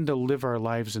tend to live our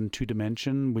lives in two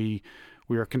dimension. We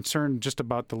are concerned just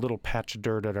about the little patch of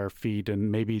dirt at our feet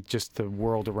and maybe just the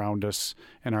world around us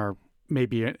and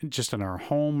maybe just in our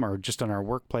home or just in our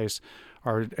workplace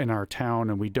or in our town,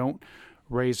 and we don't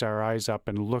raise our eyes up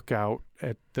and look out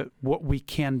at what we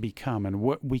can become and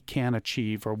what we can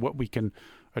achieve or what we can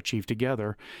achieve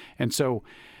together. And so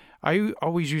I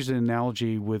always use an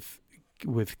analogy with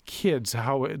kids,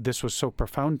 how this was so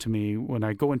profound to me when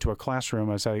I go into a classroom.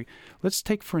 Let's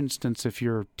take, for instance, if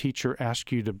your teacher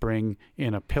asks you to bring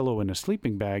in a pillow and a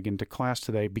sleeping bag into class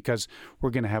today because we're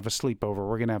going to have a sleepover,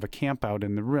 we're going to have a camp out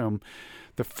in the room.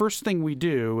 The first thing we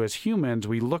do as humans,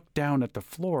 we look down at the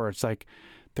floor. It's like,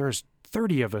 there's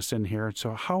 30 of us in here,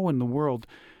 so how in the world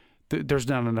there's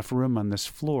not enough room on this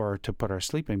floor to put our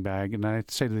sleeping bag? And I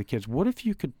say to the kids, what if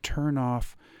you could turn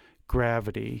off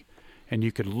gravity and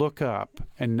you could look up,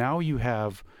 and now you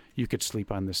could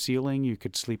sleep on the ceiling, you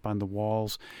could sleep on the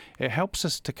walls. It helps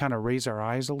us to kind of raise our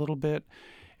eyes a little bit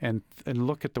and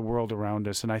look at the world around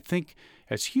us. And I think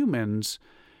as humans,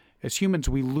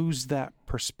 we lose that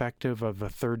perspective of a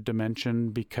third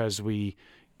dimension because we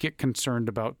get concerned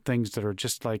about things that are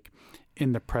just like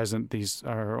in the present, these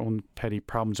are our own petty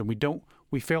problems, and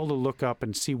we fail to look up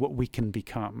and see what we can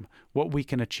become, what we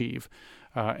can achieve,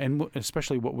 and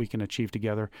especially what we can achieve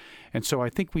together. And so I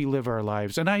think we live our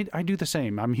lives, and I do the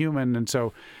same. I'm human, and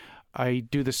so I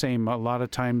do the same. A lot of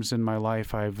times in my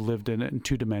life, I've lived in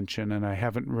two dimension, and I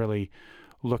haven't really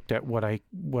looked at what I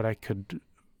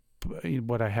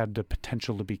had the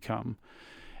potential to become.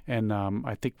 And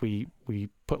I think we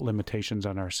put limitations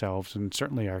on ourselves, and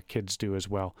certainly our kids do as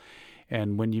well.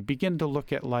 And when you begin to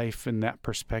look at life in that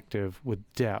perspective with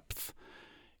depth,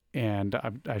 and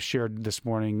I shared this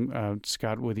morning,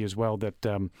 Scott, with you as well,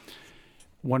 that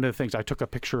one of the things, I took a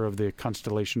picture of the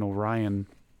constellation Orion,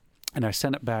 and I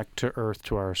sent it back to Earth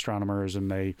to our astronomers,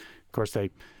 and they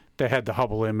had the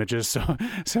Hubble images,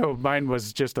 so mine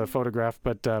was just a photograph,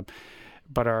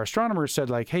 but our astronomers said,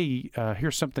 like, hey,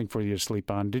 here's something for you to sleep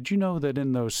on. Did you know that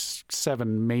in those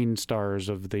 7 main stars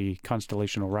of the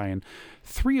constellation Orion,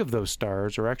 3 of those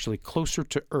stars are actually closer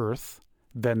to Earth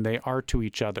than they are to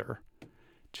each other?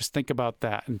 Just think about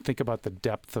that, and think about the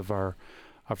depth of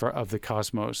the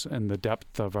cosmos and the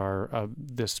depth of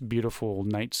this beautiful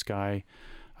night sky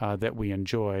that we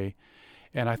enjoy.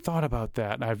 And I thought about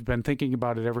that, and I've been thinking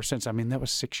about it ever since. I mean, that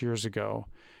was 6 years ago,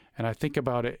 and I think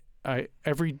about it.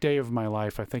 Every day of my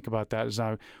life, I think about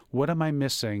that. What am I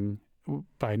missing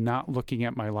by not looking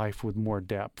at my life with more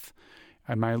depth?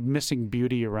 Am I missing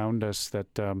beauty around us?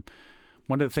 That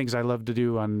one of the things I loved to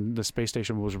do on the space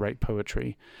station was write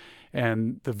poetry,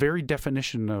 and the very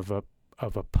definition of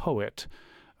a poet,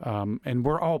 and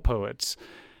we're all poets,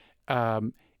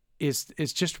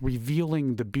 is just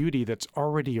revealing the beauty that's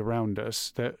already around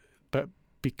us. But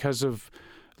because of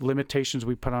limitations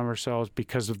we put on ourselves,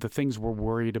 because of the things we're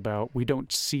worried about, we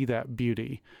don't see that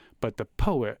beauty. But the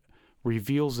poet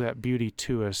reveals that beauty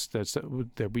to us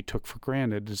that we took for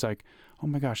granted. It's like, oh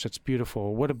my gosh, that's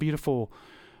beautiful. What beautiful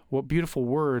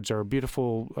words, or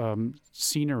beautiful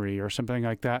scenery or something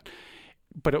like that.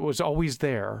 But it was always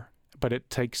there. But it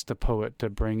takes the poet to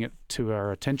bring it to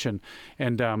our attention.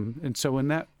 And so in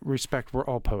that respect, we're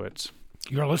all poets.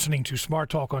 You're listening to Smart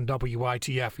Talk on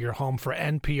WITF, your home for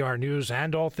NPR News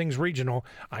and all things regional.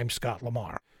 I'm Scott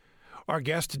Lamar. Our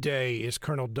guest today is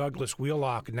Colonel Douglas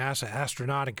Wheelock, NASA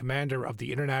astronaut and commander of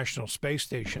the International Space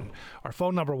Station. Our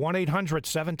phone number,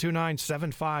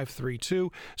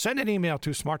 1-800-729-7532. Send an email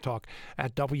to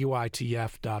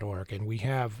smarttalk@witf.org. And we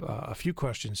have a few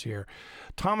questions here.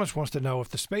 Thomas wants to know, if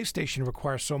the space station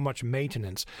requires so much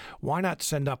maintenance, why not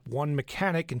send up one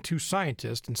mechanic and 2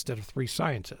 scientists instead of 3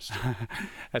 scientists?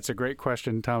 That's a great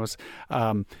question, Thomas.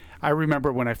 I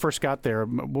remember when I first got there,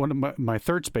 one of my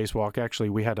third spacewalk, actually,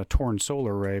 we had a torn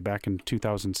solar array back in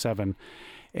 2007,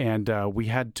 and we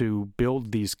had to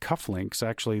build these cufflinks.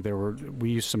 Actually,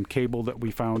 we used some cable that we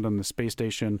found on the space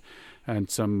station and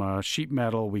some sheet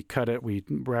metal. We cut it, we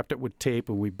wrapped it with tape,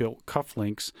 and we built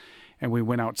cufflinks, and we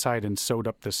went outside and sewed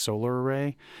up this solar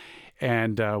array.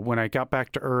 And when I got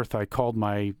back to Earth, I called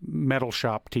my metal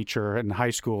shop teacher in high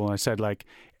school, and I said, like,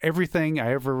 everything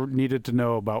I ever needed to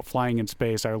know about flying in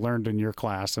space, I learned in your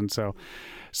class. And so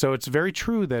it's very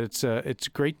true that it's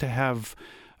great to have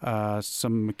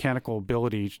some mechanical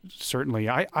ability. Certainly,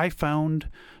 I found,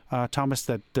 Thomas,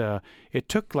 that it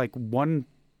took like one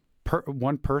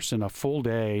person a full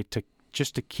day to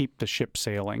keep the ship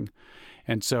sailing,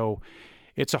 and so.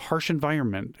 It's a harsh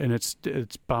environment, and it's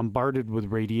bombarded with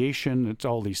radiation. It's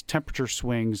all these temperature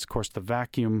swings, of course, the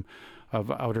vacuum of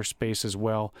outer space as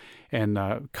well, and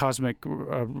cosmic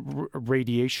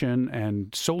radiation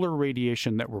and solar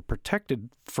radiation that we're protected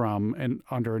from and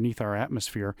underneath our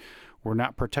atmosphere. We're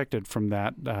not protected from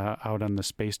that out on the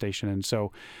space station. And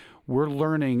so we're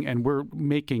learning, and we're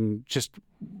making just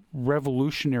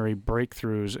revolutionary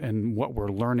breakthroughs in what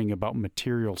we're learning about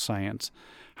material science,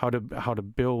 how to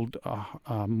build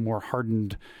more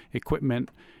hardened equipment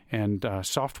and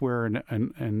software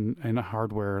and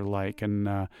hardware alike.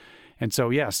 And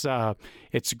so, yes,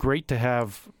 it's great to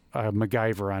have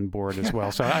MacGyver on board as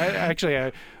well. So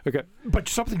okay. But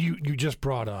something you just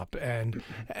brought up, and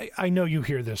I know you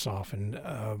hear this often,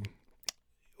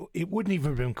 it wouldn't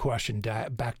even have been questioned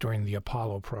back during the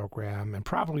Apollo program and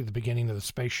probably the beginning of the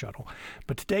space shuttle.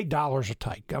 But today, dollars are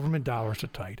tight. Government dollars are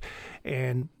tight.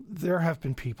 And there have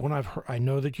been people, and I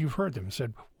know that you've heard them,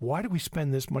 said, why do we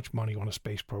spend this much money on a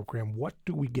space program? What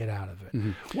do we get out of it?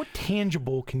 Mm-hmm. What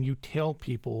tangible can you tell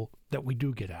people that we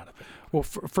do get out of it? Well,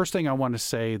 first thing I want to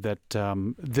say that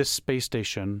this space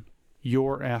station,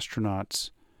 your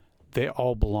astronauts, they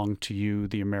all belong to you,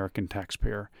 the American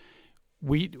taxpayer.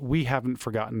 We haven't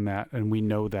forgotten that, and we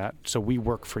know that, so we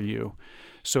work for you.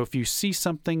 So if you see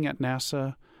something at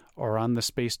NASA or on the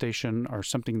space station or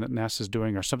something that NASA's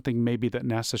doing or something maybe that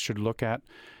NASA should look at,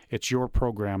 it's your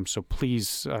program, so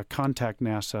please contact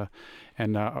NASA.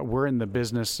 And we're in the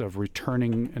business of return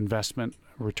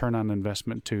on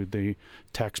investment to the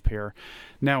taxpayer.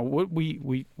 Now, what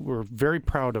we're very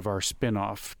proud of our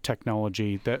spin-off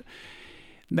technology.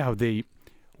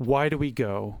 Why do we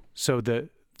go? So the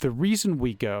reason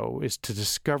we go is to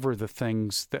discover the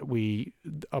things that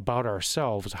about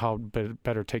ourselves, how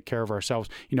better take care of ourselves.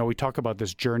 You know, we talk about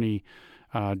this journey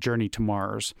to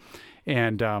Mars,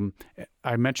 and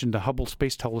I mentioned the Hubble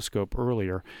Space Telescope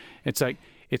earlier. It's like,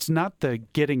 it's not the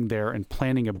getting there and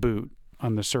planting a boot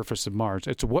on the surface of Mars.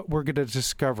 It's what we're going to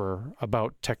discover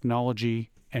about technology,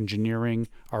 engineering,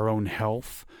 our own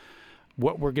health.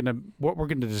 What we're going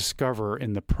to discover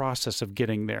in the process of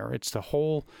getting there. It's the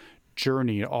whole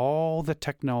journey, all the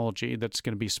technology that's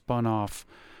going to be spun off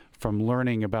from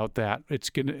learning about that.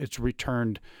 It's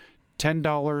returned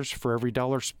 $10 for every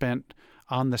dollar spent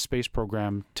on the space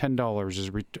program.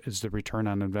 $10 is the return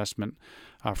on investment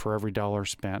for every dollar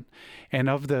spent. And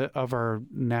of our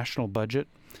national budget,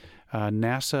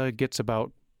 NASA gets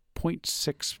about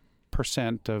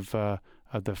 0.6% of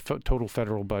the total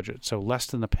federal budget, so less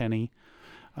than a penny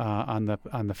on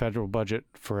the federal budget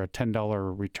for a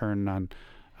 $10 return on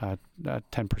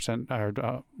 10%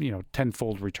 or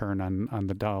tenfold return on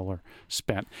the dollar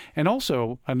spent. And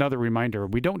also another reminder: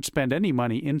 we don't spend any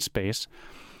money in space.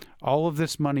 All of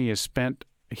this money is spent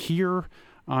here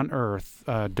on Earth,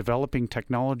 developing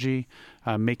technology,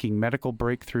 making medical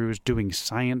breakthroughs, doing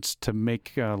science to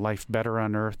make life better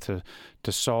on Earth,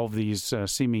 to solve these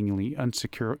seemingly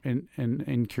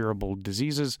incurable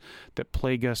diseases that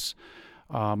plague us,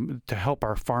 to help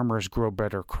our farmers grow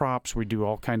better crops. We do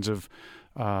all kinds of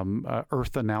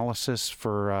Earth analysis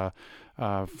for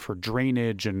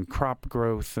drainage and crop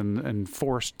growth and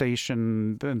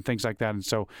forestation and things like that. And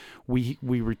so we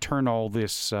return all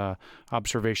this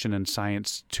observation and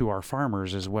science to our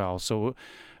farmers as well. So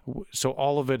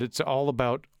all of it, it's all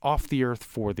about off the Earth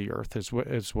for the Earth is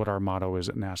what our motto is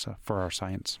at NASA for our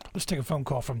science. Let's take a phone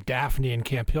call from Daphne in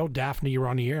Camp Hill. Daphne, you're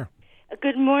on the air.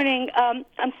 Good morning. I'm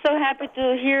so happy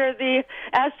to hear the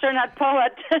astronaut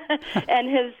poet and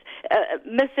his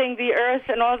missing the Earth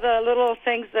and all the little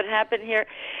things that happen here.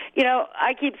 You know,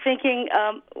 I keep thinking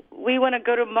we want to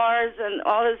go to Mars and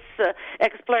all this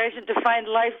exploration to find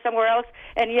life somewhere else,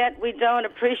 and yet we don't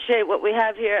appreciate what we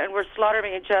have here, and we're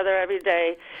slaughtering each other every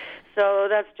day. So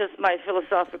that's just my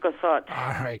philosophical thought.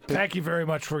 All right. Thank you very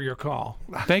much for your call.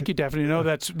 Thank you, Daphne. No,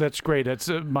 that's great. That's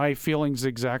my feelings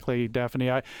exactly,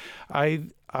 Daphne. I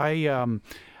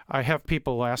have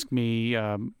people ask me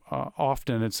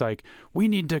often, it's like, we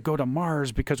need to go to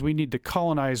Mars because we need to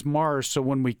colonize Mars, so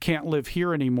when we can't live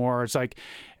here anymore, it's like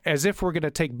as if we're going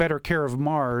to take better care of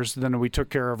Mars than we took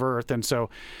care of Earth. And so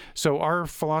our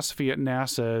philosophy at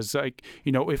NASA is like,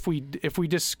 you know, if we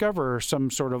discover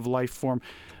some sort of life form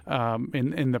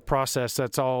in the process,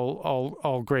 that's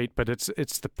all great, but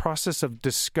it's the process of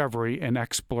discovery and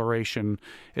exploration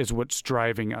is what's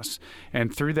driving us.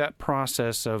 And through that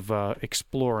process of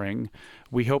exploring,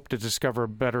 we hope to discover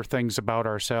better things about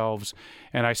ourselves.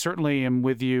 And I certainly am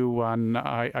with you on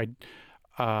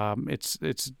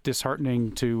it's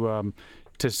disheartening to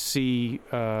see,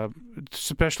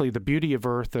 especially the beauty of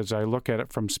Earth as I look at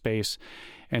it from space,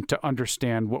 and to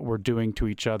understand what we're doing to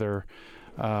each other,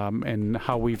 and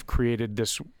how we've created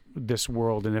this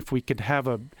world. And if we could have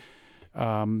a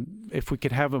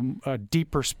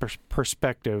deeper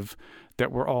perspective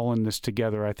that we're all in this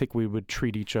together, I think we would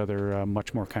treat each other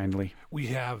much more kindly. We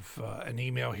have an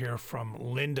email here from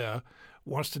Linda,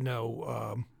 wants to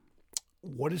know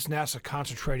what is NASA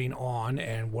concentrating on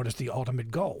and what is the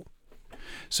ultimate goal?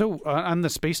 So on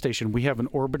the space station, we have an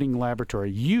orbiting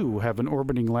laboratory. You have an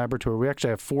orbiting laboratory. We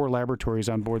actually have 4 laboratories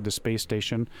on board the space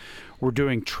station. We're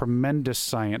doing tremendous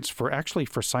science for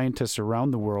scientists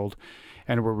around the world,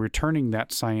 and we're returning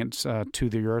that science to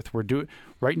the Earth.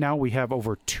 Right now we have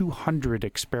over 200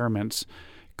 experiments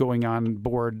going on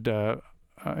board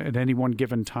at any one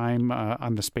given time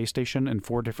on the space station in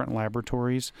 4 different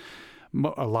laboratories.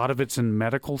 A lot of it's in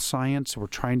medical science. We're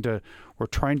trying to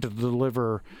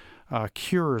deliver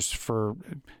cures for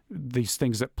these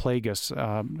things that plague us,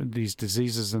 these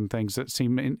diseases and things that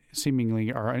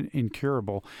seemingly are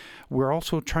incurable. We're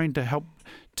also trying to help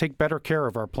take better care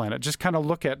of our planet. Just kind of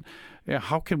look at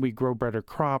how can we grow better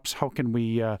crops? How can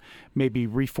we maybe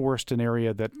reforest an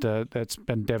area that's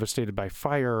been devastated by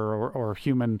fire or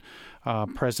human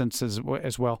presence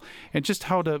as well, and just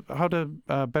how to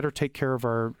better take care of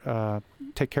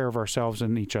ourselves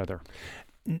and each other.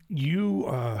 You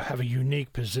have a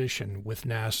unique position with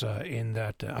NASA in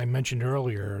that I mentioned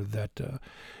earlier that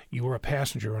you were a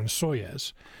passenger on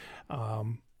Soyuz.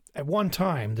 At one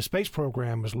time, the space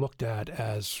program was looked at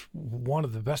as one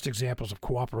of the best examples of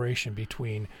cooperation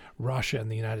between Russia and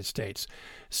the United States.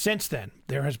 Since then,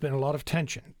 there has been a lot of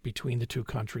tension between the two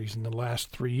countries in the last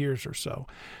 3 years or so.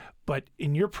 But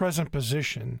in your present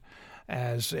position,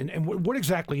 and what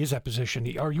exactly is that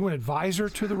position? Are you an advisor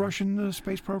to the Russian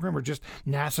space program, or just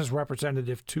NASA's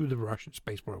representative to the Russian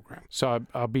space program? So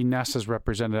I'll be NASA's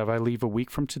representative. I leave a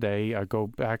week from today. I go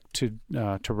back to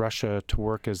Russia to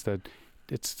work as the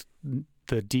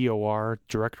DOR,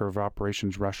 Director of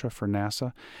Operations Russia for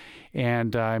NASA,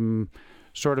 and I'm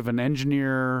sort of an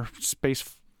engineer,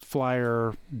 space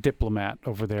flyer, diplomat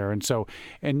over there.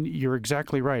 And you're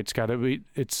exactly right.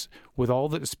 It's with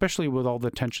especially with all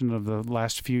the tension of the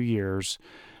last few years,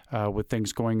 with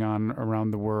things going on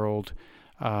around the world,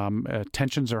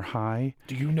 tensions are high.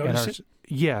 Do you notice it?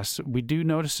 Yes, we do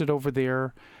notice it over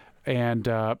there, and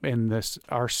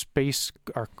our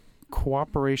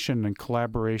cooperation and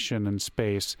collaboration in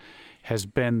space has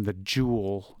been the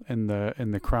jewel in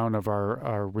the crown of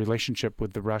our relationship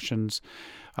with the Russians.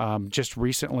 Just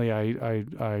recently,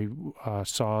 I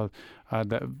saw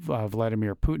that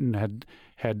Vladimir Putin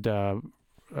had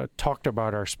talked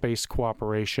about our space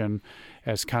cooperation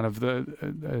as kind of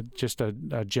just a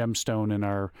gemstone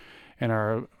in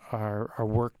our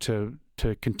work to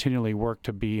continually work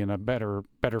to be in a better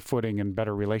footing and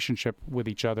better relationship with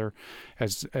each other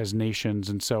as nations.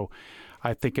 And so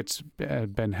I think it's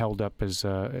been held up as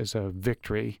a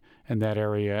victory in that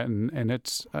area, and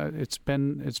it's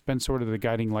been sort of the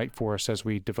guiding light for us as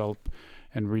we develop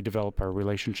and redevelop our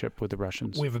relationship with the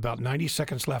Russians. We have about 90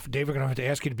 seconds left. Dave, we're going to have to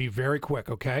ask you to be very quick,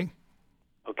 okay?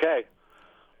 Okay.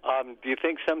 Do you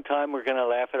think sometime we're going to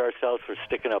laugh at ourselves for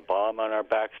sticking a bomb on our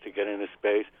backs to get into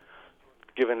space,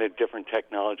 given the different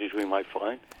technologies we might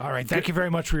find? All right. Thank you very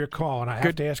much for your call, and I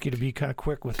have to ask you to be kind of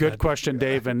quick with that. Good question,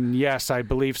 Dave, and yes, I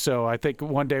believe so. I think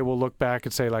one day we'll look back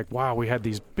and say, like, wow, we had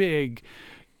these big,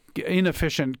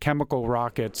 inefficient chemical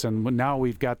rockets, and now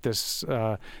we've got this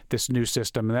this new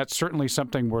system, and that's certainly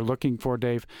something we're looking for,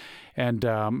 Dave. And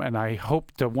I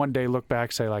hope to one day look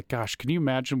back, say like, gosh, can you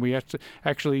imagine we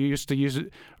actually used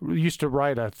to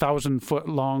ride a 1,000-foot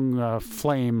long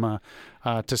flame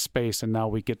to space, and now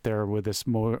we get there with this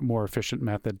more efficient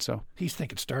method. So he's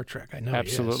thinking Star Trek. I know.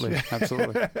 Absolutely, he is.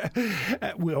 Absolutely.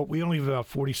 We only have about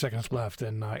 40 seconds left,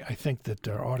 and I think that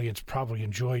our audience probably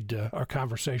enjoyed our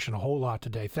conversation a whole lot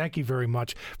today. Thank you very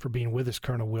much for being with us,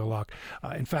 Colonel Wheelock.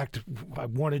 In fact, I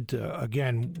wanted to,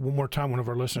 again, one more time, one of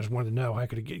our listeners wanted to know how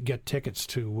could get tickets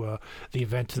to the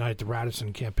event tonight at the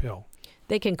Radisson Camp Hill.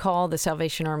 They can call the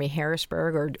Salvation Army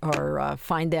Harrisburg or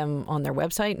find them on their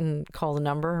website and call the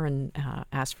number and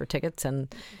ask for tickets.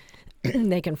 And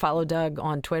they can follow Doug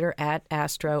on Twitter at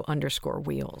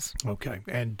 @astro_wheels. Okay,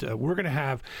 and we're going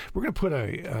to put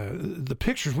the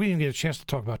pictures. We didn't get a chance to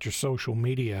talk about your social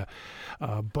media,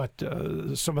 but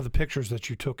some of the pictures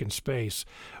that you took in space,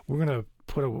 we're going to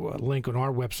put a link on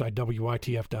our website,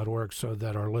 WITF.org, so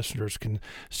that our listeners can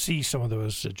see some of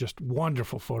those just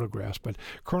wonderful photographs. But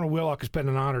Colonel Wheelock, it's been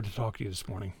an honor to talk to you this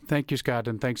morning. Thank you, Scott,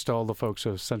 and thanks to all the folks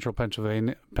of Central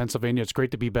Pennsylvania. It's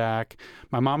great to be back.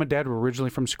 My mom and dad were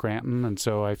originally from Scranton, and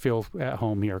so I feel at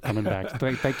home here coming back.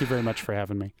 Thank you very much for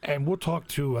having me. And we'll talk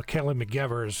to Kelly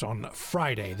McGevers on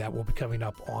Friday. That will be coming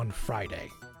up on Friday.